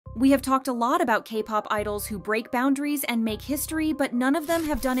We have talked a lot about K-pop idols who break boundaries and make history, but none of them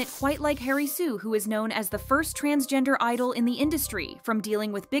have done it quite like Harisu, who is known as the first transgender idol in the industry. From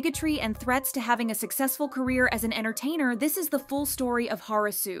dealing with bigotry and threats to having a successful career as an entertainer, this is the full story of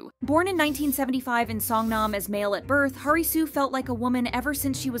Harisu. Born in 1975 in Songnam as male at birth, Harisu felt like a woman ever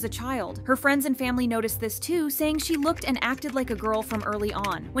since she was a child. Her friends and family noticed this too, saying she looked and acted like a girl from early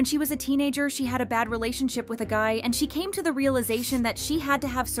on. When she was a teenager, she had a bad relationship with a guy, and she came to the realization that she had to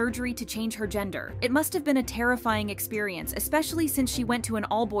have surgery to change her gender. It must have been a terrifying experience, especially since she went to an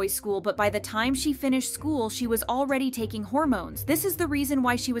all-boys school, but by the time she finished school, she was already taking hormones. This is the reason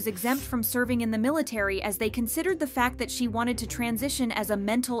why she was exempt from serving in the military, as they considered the fact that she wanted to transition as a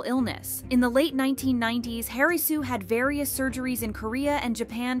mental illness. In the late 1990s, Harisu had various surgeries in Korea and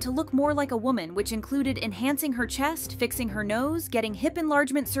Japan to look more like a woman, which included enhancing her chest, fixing her nose, getting hip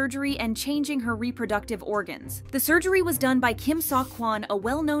enlargement surgery, and changing her reproductive organs. The surgery was done by Kim Sok-kwon, a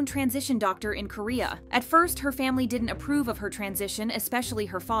well-known transition doctor in Korea. At first, her family didn't approve of her transition, especially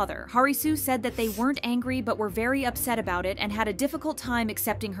her father. Harisu said that they weren't angry but were very upset about it and had a difficult time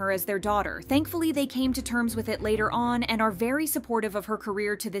accepting her as their daughter. Thankfully, they came to terms with it later on and are very supportive of her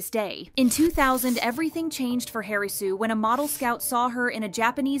career to this day. In 2000, everything changed for Harisu when a model scout saw her in a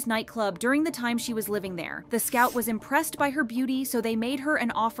Japanese nightclub during the time she was living there. The scout was impressed by her beauty, so they made her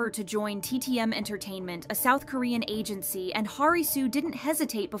an offer to join TTM Entertainment, a South Korean agency, and Harisu didn't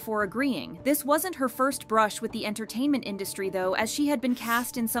hesitate before agreeing. This wasn't her first brush with the entertainment industry though, as she had been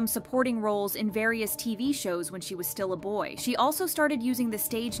cast in some supporting roles in various TV shows when she was still a boy. She also started using the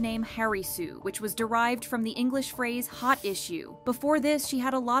stage name Harisu, which was derived from the English phrase hot issue. Before this, she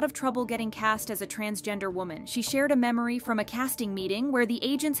had a lot of trouble getting cast as a transgender woman. She shared a memory from a casting meeting where the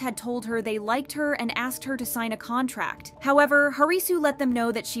agents had told her they liked her and asked her to sign a contract. However, Harisu let them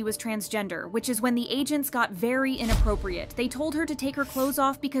know that she was transgender, which is when the agents got very inappropriate. They told her to take her clothes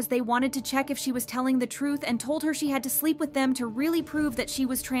off because they wanted to check if she was telling the truth and told her she had to sleep with them to really prove that she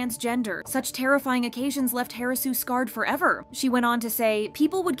was transgender. Such terrifying occasions left Harisu scarred forever. She went on to say,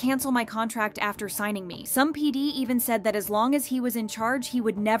 "People would cancel my contract after signing me. Some PD even said that as long as he was in charge, he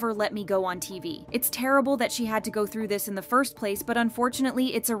would never let me go on TV." It's terrible that she had to go through this in the first place, but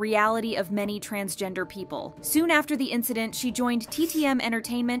unfortunately, it's a reality of many transgender people. Soon after the incident, she joined TTM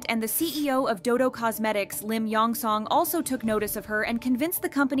Entertainment, and the CEO of Dodo Cosmetics, Lim Yongsong, also took notice of her and convinced the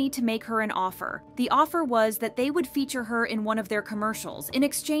company to make her an offer. The offer was that they would feature her in one of their commercials, in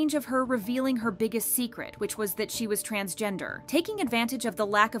exchange of her revealing her biggest secret, which was that she was transgender. Taking advantage of the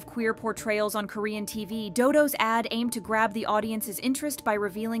lack of queer portrayals on Korean TV, Dodo's ad aimed to grab the audience's interest by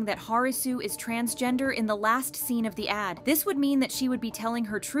revealing that Harisu is transgender in the last scene of the ad. This would mean that she would be telling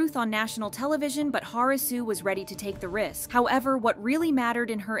her truth on national television, but Harisu was ready to take the risk. However, what really mattered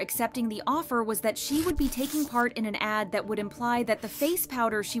in her accepting the offer was that she would be taking part in an ad that would imply that the face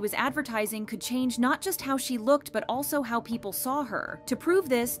powder she was advertising could change not just how she looked, but also how people saw her. To prove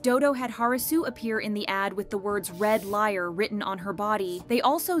this, Dodo had Harisu appear in the ad with the words "Red Liar" written on her body. They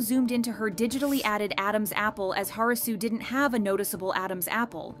also zoomed into her digitally added Adam's apple, as Harisu didn't have a noticeable Adam's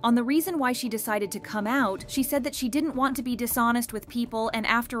apple. On the reason why she decided to come out, she said that she didn't want to be dishonest with people, and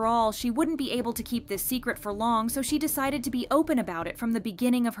after all, she wouldn't be able to keep this secret for long, so she decided to be open about it from the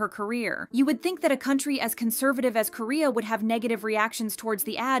beginning of her career. You would think that a country as conservative as Korea would have negative reactions towards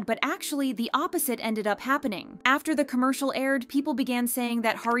the ad, but actually the opposite ended up happening. After the commercial aired, people began saying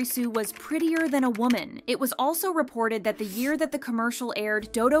that Harisu was prettier than a woman. It was also reported that the year that the commercial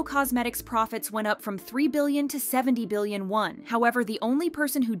aired, Dodo Cosmetics profits went up from 3 billion to 70 billion won. However, the only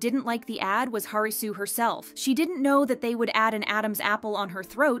person who didn't like the ad was Harisu herself. She didn't know that they would add an Adam's apple on her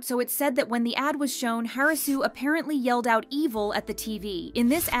throat, so it's said that when the ad was shown, Harisu apparently yelled out "evil" at the TV. In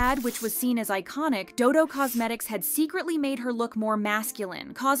this ad, which was seen as iconic, Dodo Cosmetics had secretly made her look more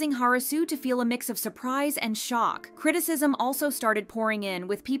masculine, causing Harisu to feel a mix of surprise and shock. Criticism also started pouring in,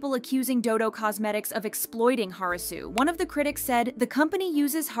 with people accusing Dodo Cosmetics of exploiting Harisu. One of the critics said, "The company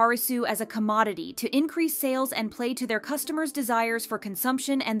uses Harisu as a commodity to increase sales and play to their customers' desires for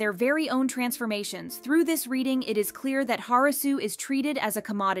consumption and their very own transformations. Through this reading, it is clear that Harisu is treated as a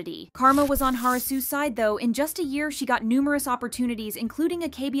commodity." Karma was on Harisu's side though. In just a year, she got numerous opportunities, including a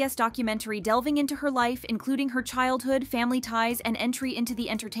KBS documentary delving into her life, including her childhood, family ties, and entry into the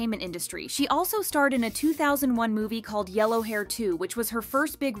entertainment industry. She also starred in a 2001 movie called Yellow Hair 2, which was her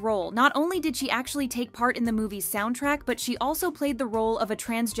first big role. Not only did she actually take part in the movie's soundtrack, but she also played the role of a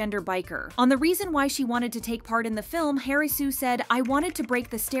transgender biker. On the reason why she wanted to take part in the film, Harisu said, "I wanted to break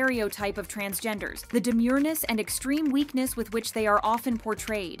the stereotype of transgenders, the demureness and extreme weakness with which they are often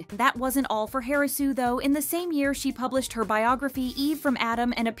portrayed." That wasn't all for Harisu though. In the same year, she published her biography Eve from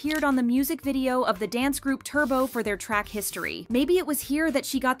Adam and appeared on the music video of the dance group Turbo for their track History. Maybe it was was here that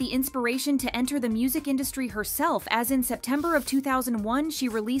she got the inspiration to enter the music industry herself, as in September of 2001 she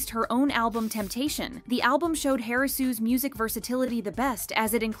released her own album Temptation. The album showed Harisu's music versatility the best,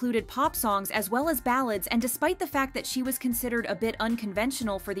 as it included pop songs as well as ballads, and despite the fact that she was considered a bit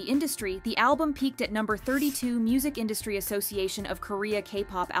unconventional for the industry, the album peaked at number 32 Music Industry Association of Korea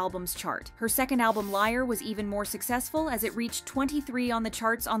K-pop albums chart. Her second album Liar was even more successful, as it reached 23 on the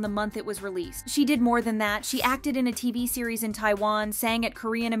charts on the month it was released. She did more than that. She acted in a TV series in Taiwan, sang at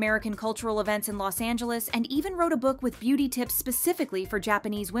Korean American cultural events in Los Angeles, and even wrote a book with beauty tips specifically for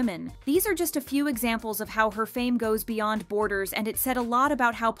Japanese women. These are just a few examples of how her fame goes beyond borders, and it said a lot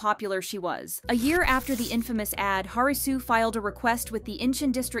about how popular she was. A year after the infamous ad, Harisu filed a request with the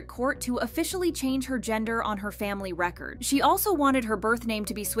Incheon District Court to officially change her gender on her family record. She also wanted her birth name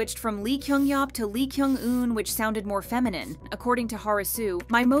to be switched from Lee Kyung-yeop to Lee Kyung-eun, which sounded more feminine. According to Harisu,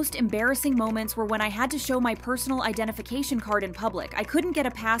 "My most embarrassing moments were when I had to show my personal identification card in public. I couldn't get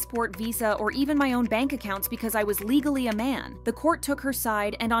a passport, visa, or even my own bank accounts because I was legally a man." The court took her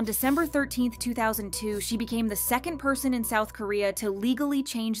side, and on December 13, 2002, she became the second person in South Korea to legally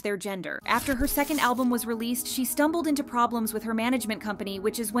change their gender. After her second album was released, she stumbled into problems with her management company,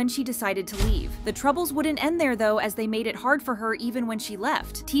 which is when she decided to leave. The troubles wouldn't end there though, as they made it hard for her even when she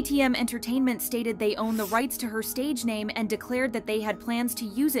left. TTM Entertainment stated they own the rights to her stage name and declared that they had plans to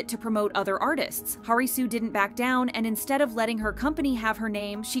use it to promote other artists. Harisu didn't back down, and instead of letting her company have her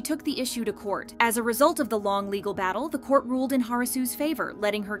name, she took the issue to court. As a result of the long legal battle, the court ruled in Harisu's favor,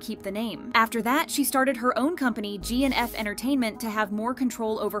 letting her keep the name. After that, she started her own company, G&F Entertainment, to have more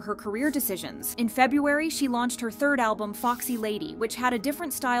control over her career decisions. In February, she launched her third album, Foxy Lady, which had a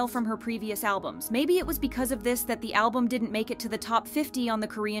different style from her previous albums. Maybe it was because of this that the album didn't make it to the top 50 on the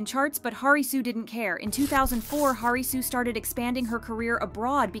Korean charts, but Harisu didn't care. In 2004, Harisu started expanding her career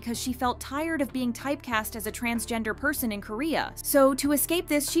abroad because she felt tired of being typecast as a transgender person in Korea. So, to escape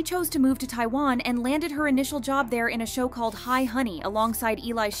this, she chose to move to Taiwan and landed her initial job there in a show called Hi Honey alongside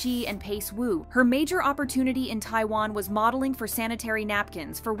Eli Shi and Pace Woo. Her major opportunity in Taiwan was modeling for sanitary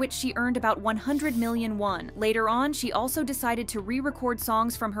napkins, for which she earned about 100 million won. Later on, she also decided to re-record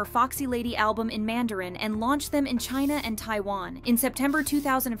songs from her Foxy Lady album in Mandarin and launch them in China and Taiwan. In September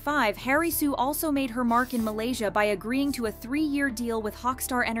 2005, Harisu also made her mark in Malaysia by agreeing to a 3-year deal with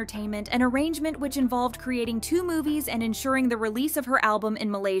Hockstar Entertainment, an arrangement which involved creating 2 movies and ensuring the release of her album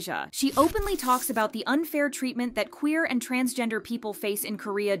in Malaysia. She openly talks about the unfair treatment that queer and transgender people face in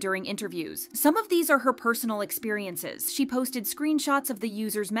Korea during interviews. Some of these are her personal experiences. She posted screenshots of the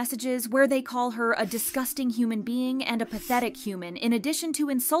users' messages where they call her a disgusting human being and a pathetic human, in addition to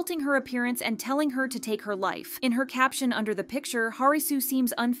insulting her appearance and telling her to take her life. In her caption under the picture, Harisu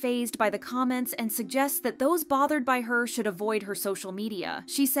seems unfazed by the comments and suggests that those bothered by her should avoid her social media.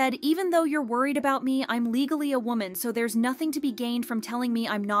 She said, "Even though you're worried about me, I'm legally a woman, so there's nothing to be gained from telling me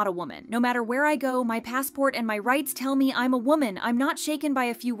I'm not a woman. No matter where I go, my passport and my rights tell me I'm a woman. I'm not shaken by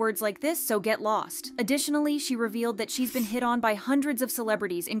a few words like this, so get lost." Additionally, she revealed that she's been hit on by hundreds of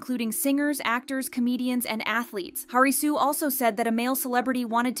celebrities, including singers, actors, comedians, and athletes. Harisu also said that a male celebrity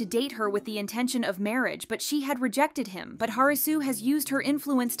wanted to date her with the intention of marriage, but she had rejected him. But Harisu has used her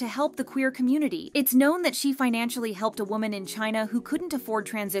influence to help the queer community. It's known that she financially helped a woman in China who couldn't afford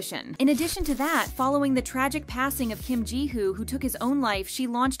transition. In addition to that, following the tragic passing of Kim Ji-hoo, who took his own life, she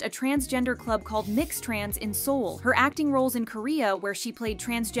launched a transgender club called Mix Trans in Seoul. Her acting roles in Korea, where she played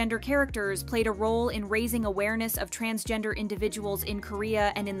transgender characters, played a role in raising awareness of transgender individuals in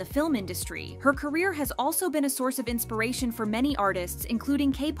Korea and in the film industry. Her career has also been a source of inspiration for many artists,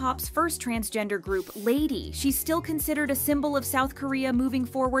 including K-pop's first transgender group, Lady. She's still considered a symbol of South Korea moving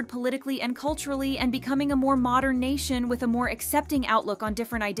forward politically and culturally and becoming a more modern nation with a more accepting outlook on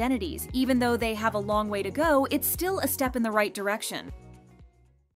different identities. Even though they have a long way to go, it's still a step in the right direction.